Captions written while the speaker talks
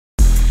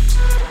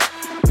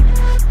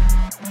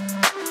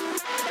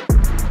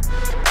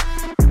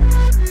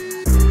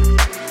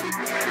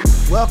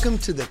welcome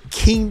to the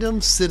Kingdom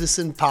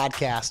Citizen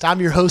Podcast.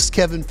 I'm your host,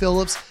 Kevin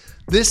Phillips.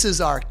 This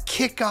is our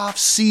kickoff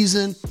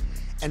season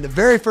and the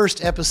very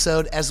first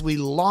episode as we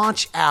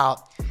launch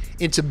out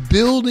into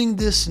building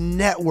this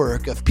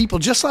network of people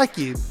just like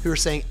you who are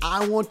saying,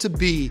 I want to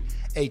be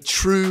a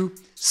true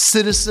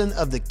citizen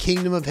of the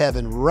kingdom of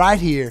heaven right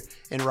here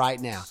and right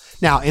now.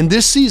 Now, in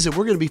this season,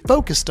 we're going to be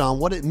focused on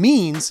what it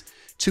means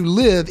to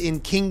live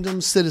in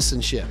kingdom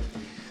citizenship.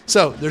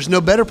 So there's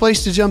no better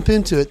place to jump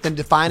into it than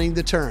defining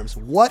the terms.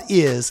 What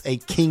is a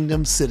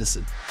kingdom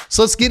citizen?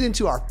 So let's get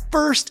into our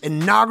first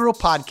inaugural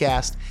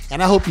podcast,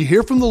 and I hope you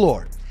hear from the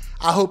Lord.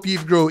 I hope you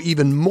grow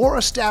even more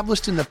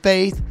established in the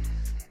faith,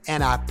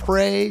 and I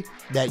pray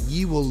that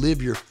you will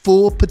live your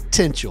full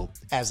potential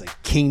as a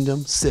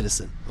kingdom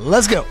citizen.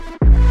 Let's go.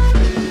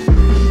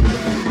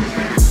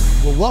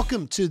 Well,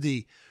 welcome to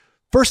the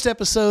first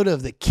episode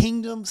of the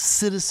Kingdom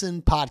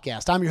Citizen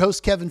Podcast. I'm your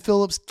host, Kevin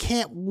Phillips.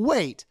 Can't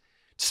wait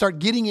to start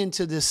getting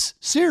into this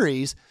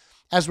series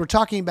as we're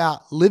talking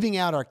about living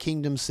out our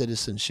kingdom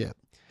citizenship.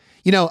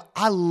 You know,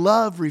 I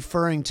love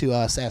referring to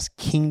us as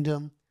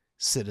kingdom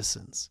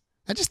citizens.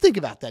 Now just think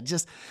about that,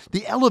 just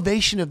the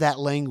elevation of that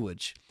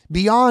language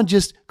beyond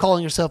just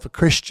calling yourself a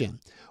Christian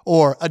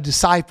or a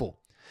disciple,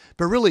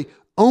 but really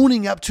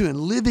owning up to and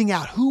living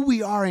out who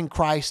we are in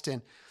Christ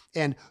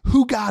and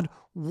who God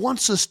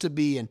wants us to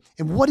be and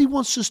what he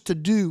wants us to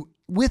do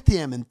with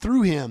him and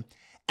through him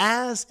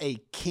as a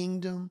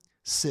kingdom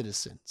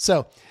citizen.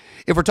 So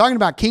if we're talking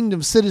about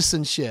kingdom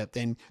citizenship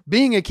and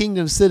being a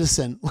kingdom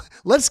citizen,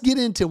 let's get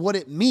into what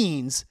it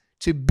means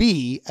to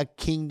be a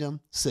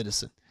kingdom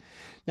citizen.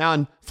 Now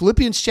in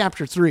Philippians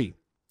chapter 3,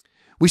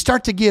 we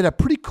start to get a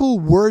pretty cool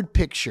word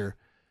picture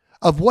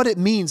of what it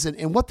means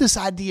and what this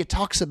idea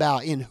talks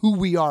about in who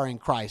we are in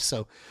Christ.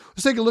 So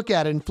let's take a look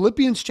at it in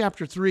Philippians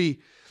chapter 3,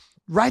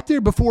 right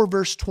there before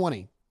verse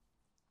 20.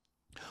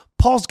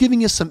 Paul's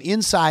giving us some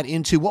insight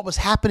into what was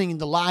happening in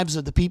the lives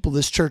of the people of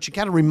this church and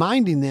kind of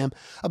reminding them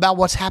about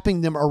what's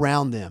happening them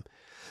around them.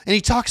 And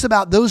he talks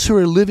about those who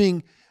are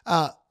living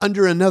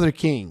under another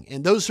king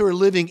and those who are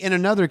living in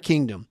another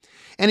kingdom.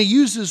 And he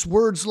uses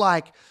words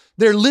like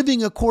they're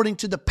living according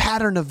to the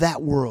pattern of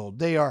that world.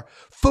 They are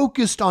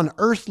focused on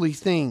earthly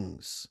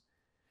things.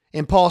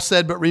 And Paul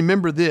said, but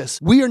remember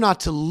this, we are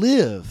not to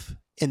live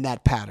in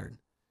that pattern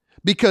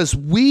because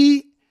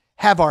we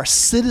have our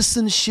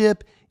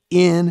citizenship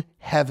in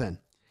heaven.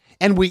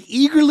 And we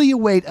eagerly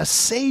await a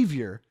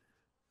Savior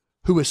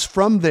who is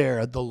from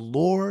there, the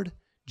Lord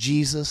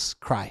Jesus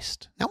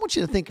Christ. Now, I want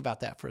you to think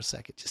about that for a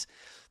second. Just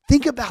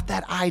think about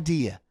that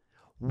idea.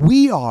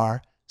 We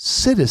are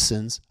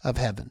citizens of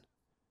heaven.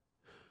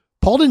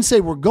 Paul didn't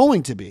say we're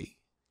going to be.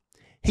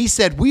 He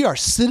said we are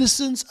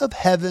citizens of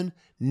heaven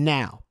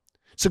now.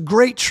 It's a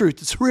great truth.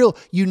 It's a real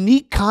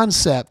unique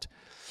concept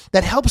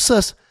that helps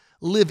us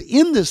live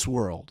in this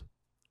world,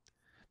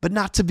 but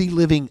not to be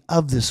living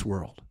of this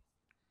world.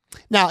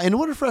 Now, in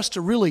order for us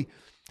to really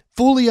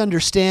fully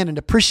understand and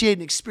appreciate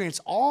and experience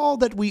all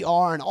that we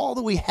are and all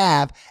that we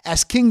have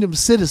as kingdom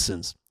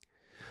citizens,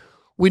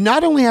 we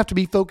not only have to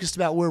be focused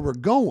about where we're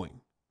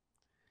going,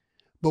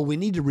 but we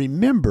need to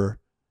remember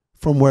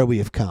from where we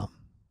have come.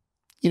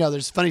 You know,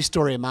 there's a funny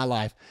story in my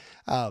life.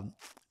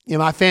 In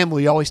my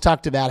family, we always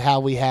talked about how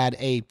we had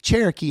a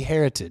Cherokee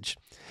heritage.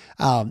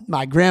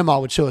 My grandma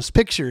would show us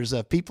pictures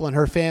of people in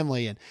her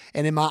family, and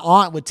then my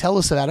aunt would tell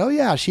us about, oh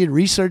yeah, she had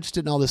researched it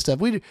and all this stuff.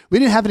 We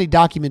didn't have any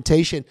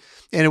documentation,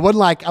 and it wasn't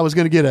like I was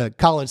going to get a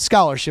college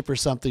scholarship or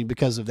something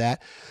because of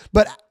that.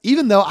 But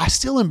even though I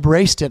still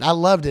embraced it, I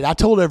loved it. I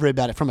told everybody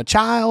about it from a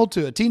child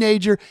to a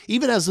teenager,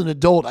 even as an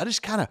adult. I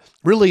just kind of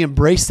really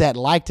embraced that and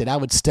liked it. I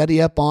would study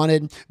up on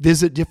it and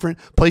visit different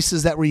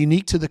places that were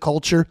unique to the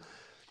culture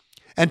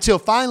until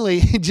finally,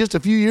 just a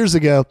few years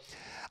ago,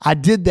 I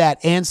did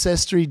that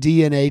Ancestry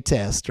DNA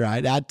test,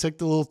 right? I took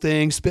the little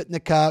thing, spit in the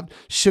cup,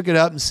 shook it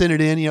up and sent it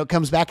in. You know, it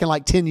comes back in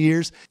like 10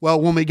 years. Well,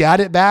 when we got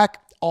it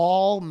back,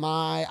 all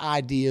my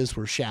ideas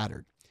were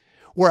shattered.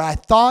 Where I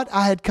thought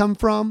I had come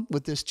from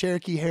with this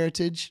Cherokee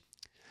heritage,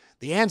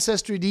 the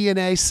Ancestry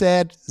DNA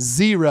said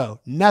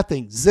 0,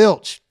 nothing,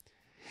 zilch.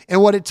 And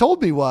what it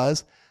told me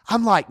was,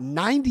 I'm like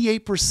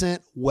 98%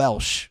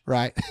 Welsh,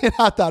 right? And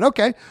I thought,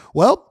 okay,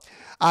 well,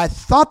 I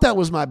thought that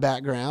was my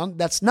background.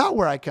 That's not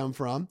where I come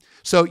from.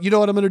 So you know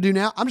what I'm going to do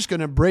now? I'm just going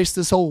to embrace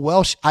this whole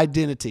Welsh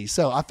identity.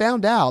 So I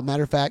found out,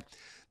 matter of fact,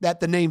 that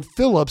the name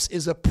Phillips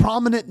is a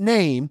prominent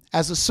name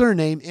as a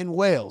surname in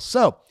Wales.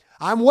 So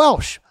I'm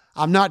Welsh.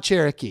 I'm not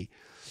Cherokee.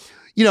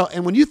 You know,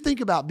 and when you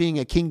think about being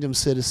a kingdom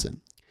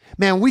citizen,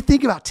 man, we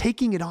think about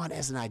taking it on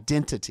as an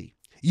identity,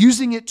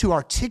 using it to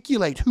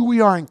articulate who we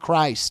are in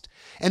Christ,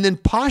 and then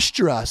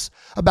posture us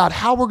about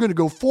how we're going to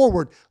go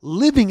forward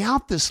living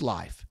out this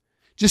life.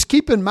 Just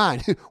keep in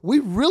mind, we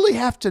really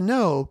have to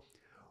know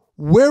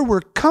where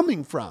we're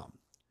coming from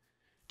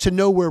to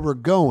know where we're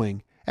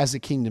going as a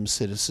kingdom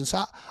citizen.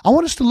 So I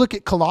want us to look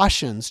at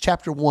Colossians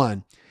chapter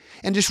 1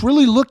 and just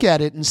really look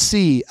at it and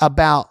see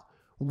about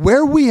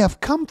where we have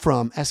come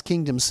from as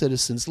kingdom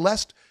citizens,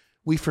 lest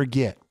we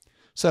forget.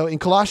 So in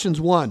Colossians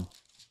 1,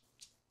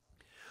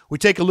 we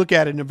take a look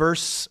at it in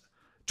verse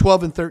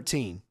 12 and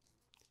 13.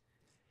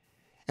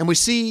 And we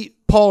see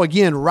Paul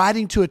again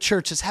writing to a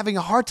church that's having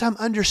a hard time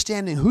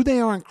understanding who they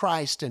are in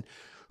Christ and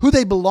who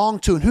they belong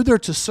to and who they're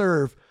to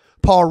serve.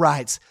 Paul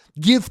writes,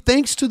 "Give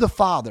thanks to the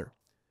Father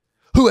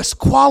who has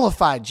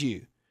qualified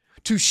you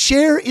to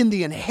share in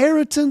the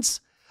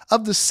inheritance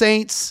of the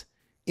saints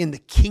in the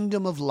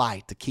kingdom of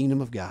light," the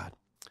kingdom of God.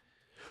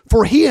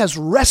 "For he has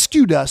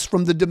rescued us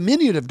from the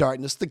dominion of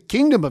darkness," the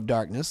kingdom of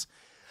darkness,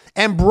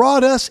 "and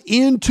brought us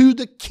into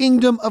the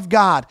kingdom of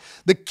God,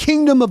 the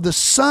kingdom of the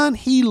Son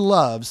he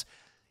loves,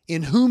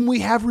 in whom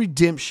we have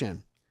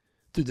redemption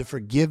through the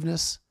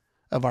forgiveness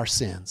of our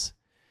sins."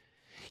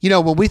 You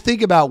know, when we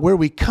think about where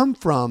we come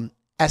from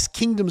as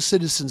kingdom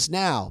citizens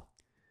now,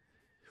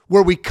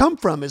 where we come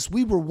from is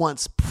we were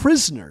once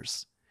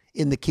prisoners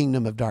in the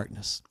kingdom of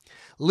darkness,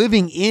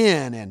 living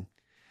in and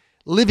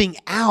living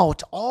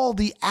out all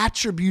the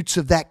attributes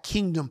of that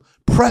kingdom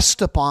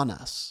pressed upon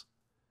us.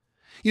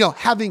 You know,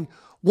 having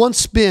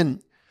once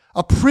been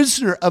a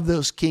prisoner of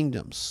those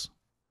kingdoms,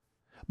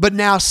 but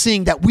now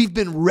seeing that we've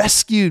been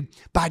rescued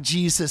by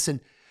Jesus and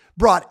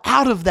brought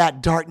out of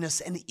that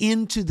darkness and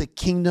into the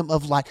kingdom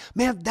of light.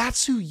 Man,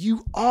 that's who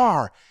you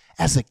are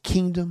as a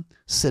kingdom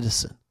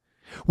citizen.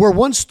 Where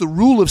once the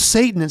rule of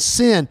Satan and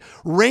sin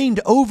reigned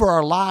over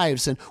our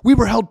lives and we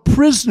were held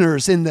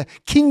prisoners in the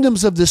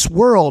kingdoms of this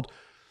world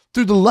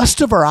through the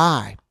lust of our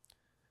eye,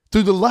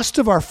 through the lust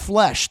of our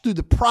flesh, through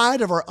the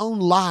pride of our own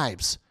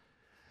lives.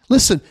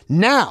 Listen,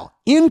 now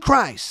in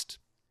Christ,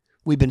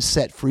 we've been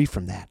set free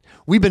from that.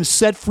 We've been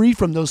set free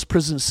from those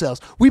prison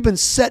cells. We've been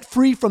set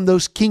free from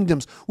those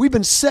kingdoms. We've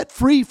been set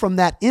free from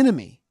that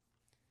enemy.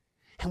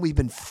 And we've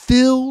been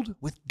filled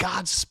with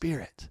God's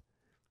Spirit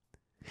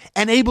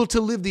and able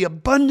to live the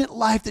abundant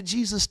life that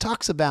Jesus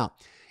talks about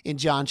in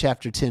John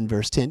chapter 10,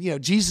 verse 10. You know,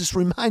 Jesus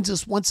reminds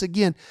us once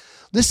again,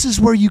 this is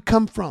where you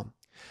come from.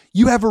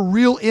 You have a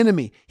real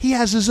enemy. He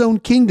has his own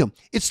kingdom.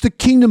 It's the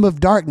kingdom of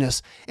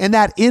darkness. And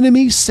that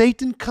enemy,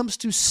 Satan, comes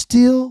to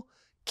steal,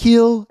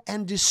 kill,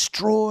 and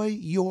destroy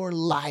your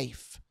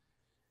life.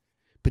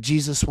 But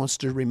Jesus wants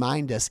to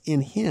remind us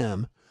in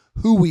him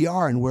who we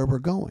are and where we're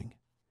going.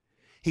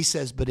 He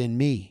says, "But in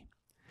me,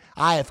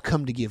 I have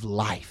come to give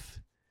life,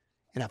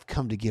 and I've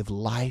come to give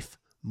life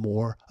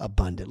more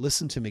abundant."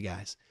 Listen to me,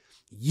 guys.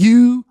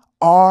 You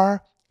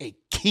are a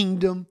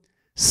kingdom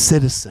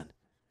citizen.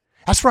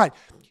 That's right.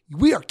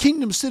 We are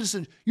kingdom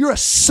citizens. You're a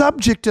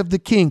subject of the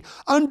king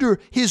under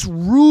his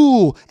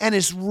rule and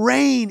his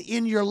reign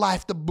in your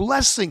life. The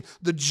blessing,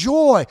 the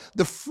joy,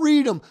 the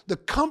freedom, the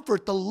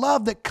comfort, the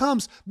love that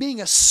comes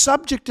being a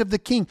subject of the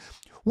king.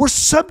 We're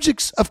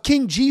subjects of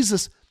King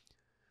Jesus,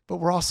 but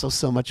we're also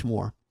so much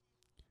more.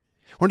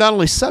 We're not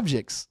only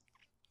subjects,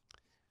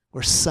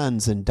 we're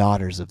sons and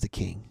daughters of the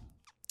king.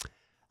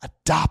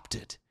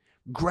 Adopted,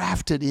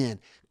 grafted in,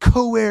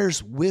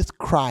 co-heirs with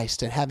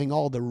Christ and having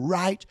all the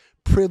right,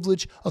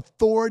 privilege,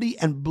 authority,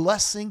 and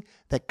blessing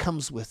that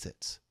comes with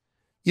it.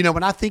 You know,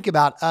 when I think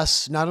about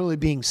us not only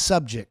being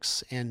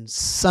subjects and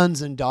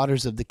sons and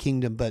daughters of the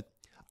kingdom, but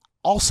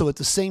also at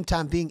the same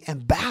time being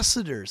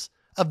ambassadors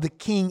of the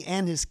king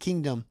and his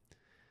kingdom,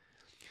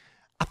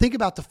 I think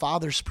about the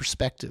father's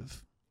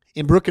perspective.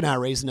 In Brooke and I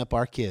raising up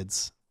our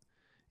kids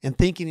and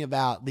thinking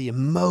about the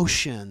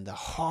emotion, the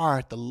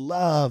heart, the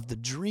love, the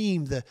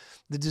dream, the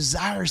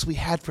desires we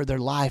had for their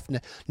life,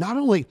 not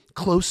only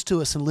close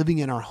to us and living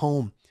in our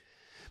home,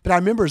 but I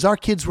remember as our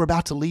kids were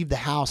about to leave the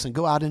house and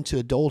go out into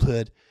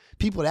adulthood,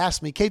 people would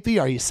ask me, "KP,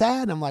 are you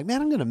sad?" And I'm like,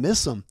 "Man, I'm going to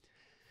miss them."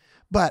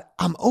 But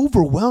I'm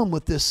overwhelmed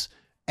with this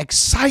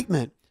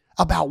excitement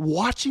about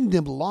watching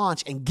them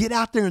launch and get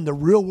out there in the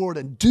real world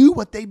and do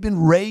what they've been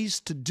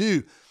raised to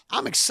do.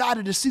 I'm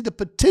excited to see the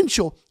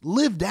potential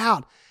lived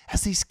out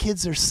as these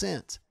kids are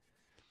sent.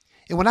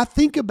 And when I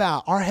think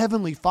about our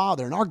Heavenly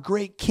Father and our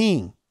great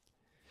King,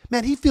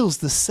 man, he feels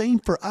the same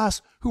for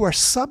us who are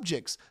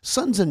subjects,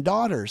 sons and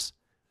daughters.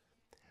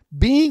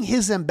 Being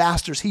his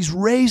ambassadors, he's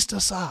raised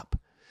us up.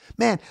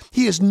 Man,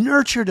 he has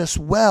nurtured us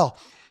well.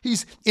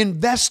 He's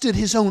invested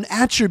his own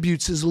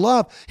attributes, his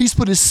love. He's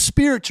put his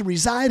Spirit to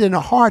reside in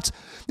our hearts.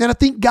 And I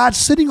think God's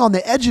sitting on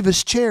the edge of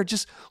his chair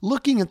just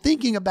looking and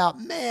thinking about,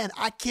 man,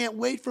 I can't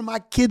wait for my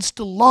kids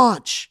to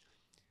launch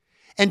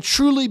and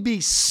truly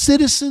be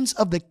citizens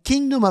of the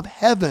kingdom of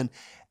heaven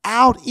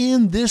out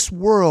in this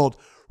world,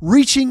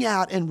 reaching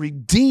out and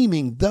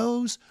redeeming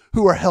those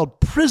who are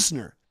held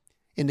prisoner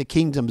in the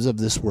kingdoms of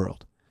this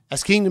world.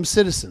 As kingdom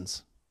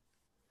citizens,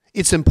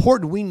 it's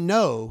important we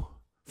know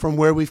from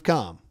where we've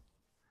come.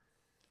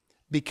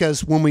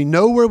 Because when we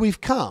know where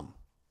we've come,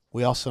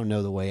 we also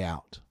know the way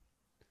out.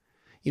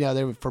 You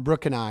know, for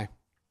Brooke and I,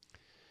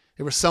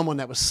 there was someone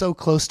that was so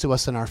close to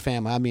us in our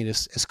family. I mean,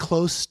 as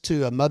close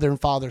to a mother and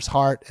father's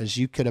heart as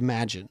you could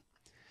imagine.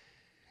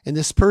 And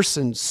this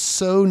person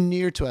so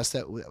near to us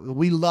that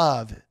we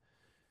love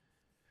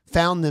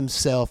found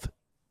themselves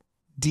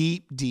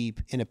deep,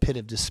 deep in a pit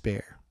of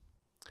despair.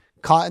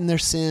 Caught in their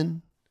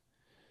sin,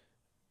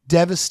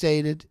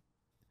 devastated,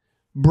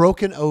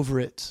 broken over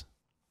it.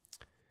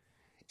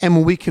 And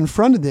when we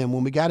confronted them,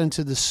 when we got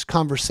into this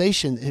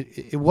conversation,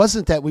 it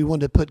wasn't that we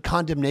wanted to put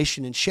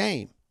condemnation and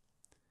shame.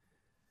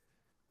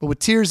 But with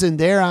tears in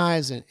their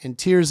eyes and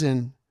tears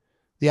in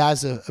the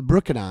eyes of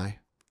Brooke and I,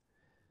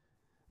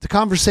 the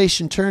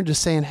conversation turned to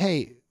saying,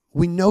 hey,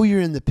 we know you're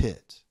in the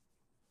pit,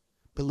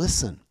 but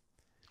listen,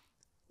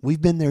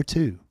 we've been there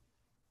too.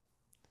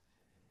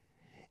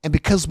 And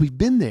because we've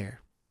been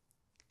there,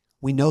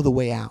 we know the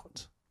way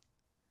out.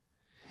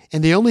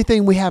 And the only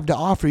thing we have to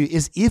offer you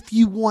is if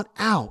you want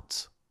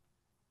out,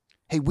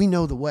 hey, we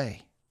know the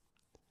way.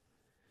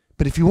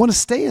 But if you want to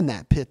stay in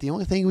that pit, the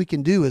only thing we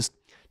can do is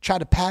try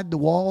to pad the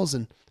walls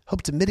and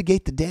hope to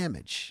mitigate the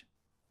damage.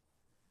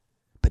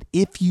 But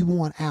if you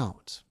want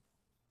out,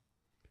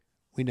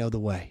 we know the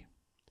way.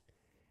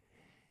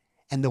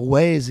 And the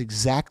way is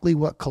exactly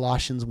what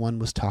Colossians 1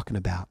 was talking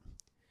about.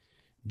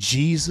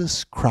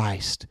 Jesus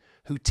Christ,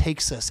 who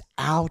takes us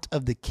out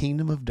of the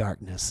kingdom of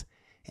darkness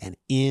and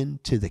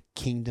into the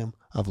kingdom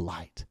of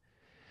light.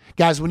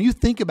 Guys, when you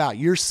think about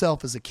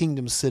yourself as a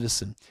kingdom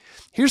citizen,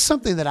 here's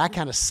something that I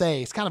kind of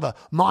say. It's kind of a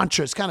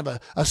mantra. It's kind of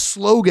a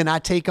slogan I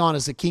take on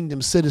as a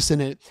kingdom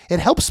citizen. It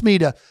helps me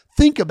to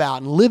think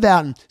about and live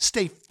out and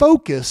stay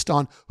focused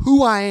on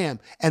who I am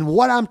and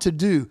what I'm to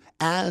do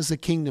as a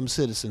kingdom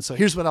citizen. So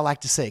here's what I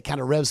like to say. It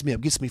kind of revs me up,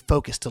 gets me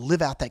focused to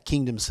live out that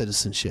kingdom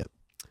citizenship.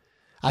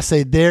 I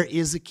say, there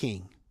is a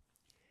king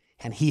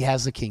and he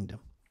has a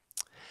kingdom.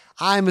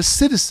 I am a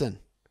citizen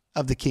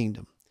of the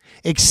kingdom,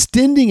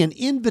 extending an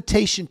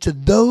invitation to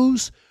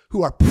those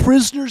who are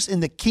prisoners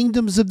in the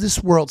kingdoms of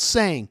this world,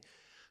 saying,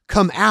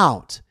 come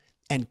out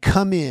and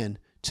come in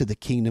to the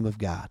kingdom of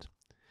God.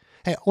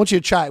 Hey, I want you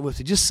to try it with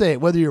me. Just say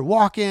it. Whether you're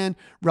walking,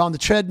 or on the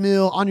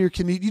treadmill, on your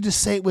commute, you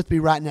just say it with me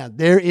right now.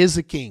 There is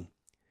a king,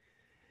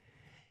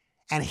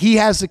 and he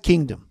has a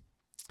kingdom.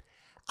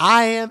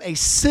 I am a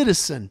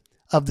citizen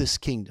of this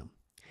kingdom,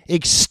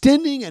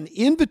 extending an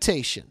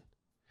invitation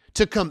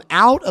to come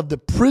out of the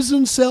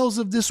prison cells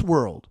of this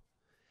world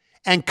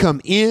and come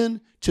in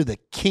to the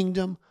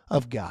kingdom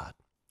of God.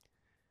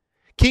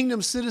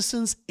 Kingdom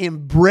citizens,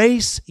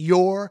 embrace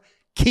your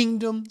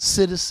kingdom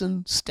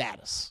citizen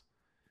status.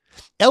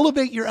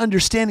 Elevate your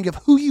understanding of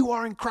who you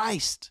are in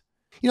Christ.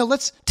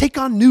 Let's take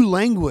on new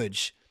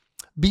language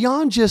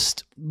beyond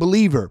just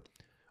believer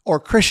or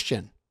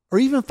Christian or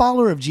even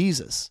follower of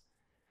Jesus,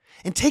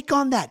 and take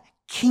on that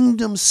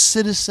kingdom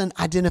citizen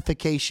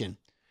identification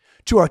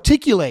to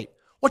articulate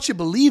what you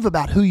believe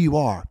about who you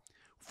are,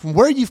 from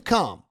where you've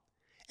come,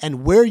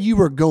 and where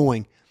you are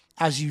going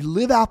as you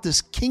live out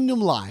this kingdom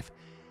life,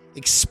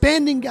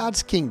 expanding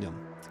God's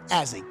kingdom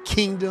as a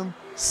kingdom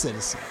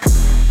citizen.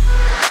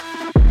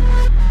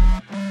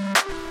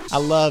 I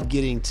love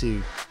getting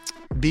to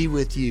be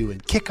with you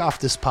and kick off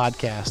this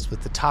podcast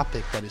with the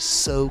topic that is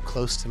so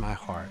close to my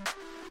heart,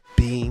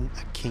 being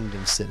a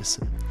kingdom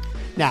citizen.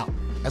 Now,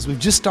 as we've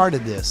just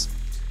started this,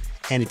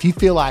 and if you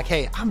feel like,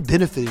 hey, I'm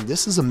benefiting,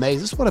 this is amazing,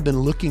 this is what I've been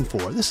looking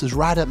for, this is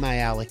right up my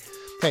alley,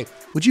 hey,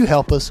 would you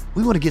help us?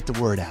 We want to get the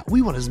word out.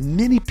 We want as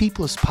many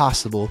people as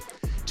possible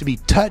to be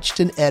touched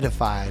and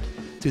edified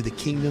through the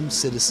Kingdom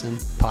Citizen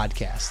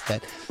podcast,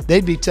 that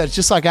they'd be touched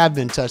just like I've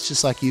been touched,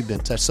 just like you've been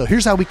touched. So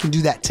here's how we can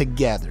do that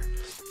together.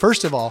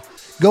 First of all,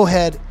 go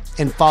ahead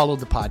and follow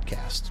the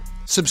podcast.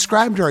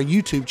 Subscribe to our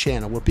YouTube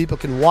channel where people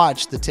can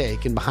watch the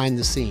take and behind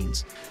the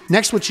scenes.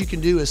 Next, what you can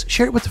do is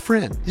share it with a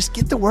friend. Just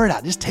get the word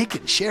out. Just take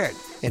it and share it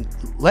and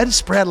let it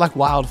spread like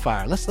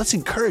wildfire. Let's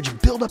encourage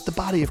and build up the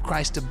body of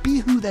Christ to be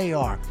who they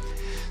are.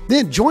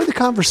 Then join the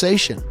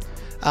conversation.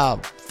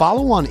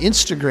 Follow on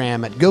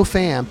Instagram at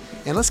GoFam,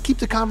 and let's keep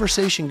the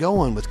conversation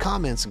going with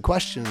comments and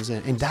questions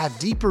and dive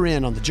deeper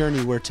in on the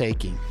journey we're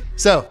taking.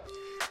 So,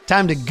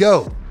 time to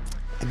go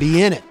and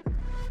be in it,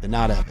 but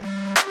not of it.